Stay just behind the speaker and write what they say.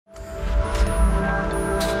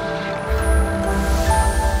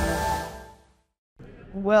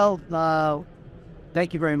Well,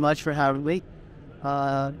 thank you very much for having me.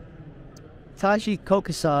 Hitachi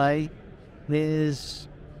Kokusai is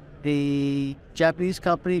a Japanese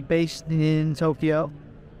company based in Tokyo,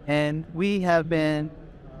 and we have been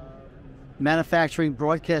manufacturing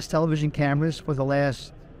broadcast television cameras for the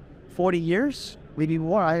last 40 years, maybe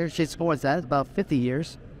more. I should say more than that, about 50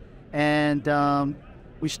 years. And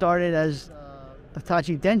we started as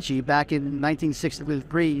Hitachi Denshi back in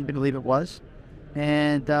 1963, I believe it was.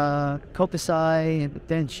 And Kokusai and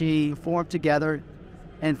Denshi formed together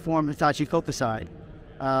and formed Hitachi Kokusai,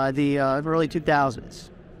 the early 2000s.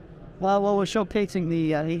 Well, we're showcasing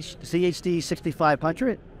the CHD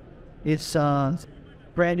 6500. It's a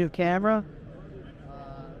brand new camera.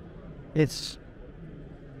 It's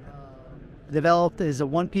developed as a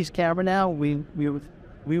one-piece camera now. We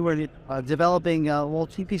were developing all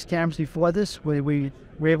two-piece cameras before this. We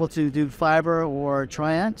were able to do fiber or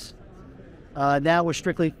triax. Now we're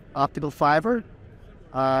strictly optical fiber.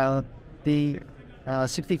 The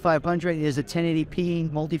 6500 is a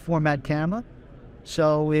 1080p multi-format camera,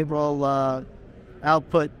 so it will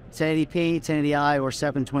output 1080p, 1080i, or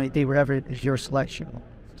 720p, whatever is your selection.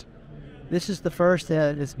 This is the first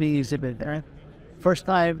that is being exhibited there. First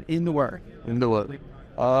time in the world. In the world.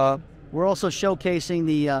 We're also showcasing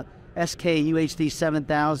the SK UHD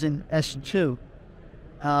 7000 S2.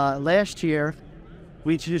 Last year,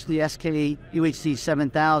 we introduced the SK UHD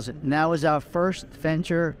 7000. Now is our first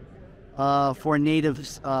venture for native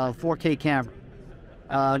 4K camera.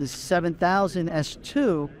 The 7000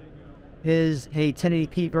 S2 is a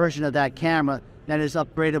 1080p version of that camera that is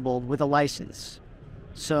upgradable with a license.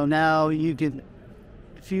 So now you can,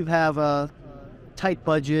 if you have tight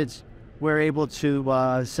budgets, we're able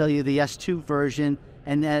to sell you the S2 version,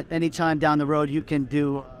 and at any time down the road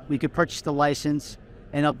we could purchase the license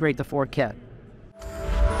and upgrade to 4K.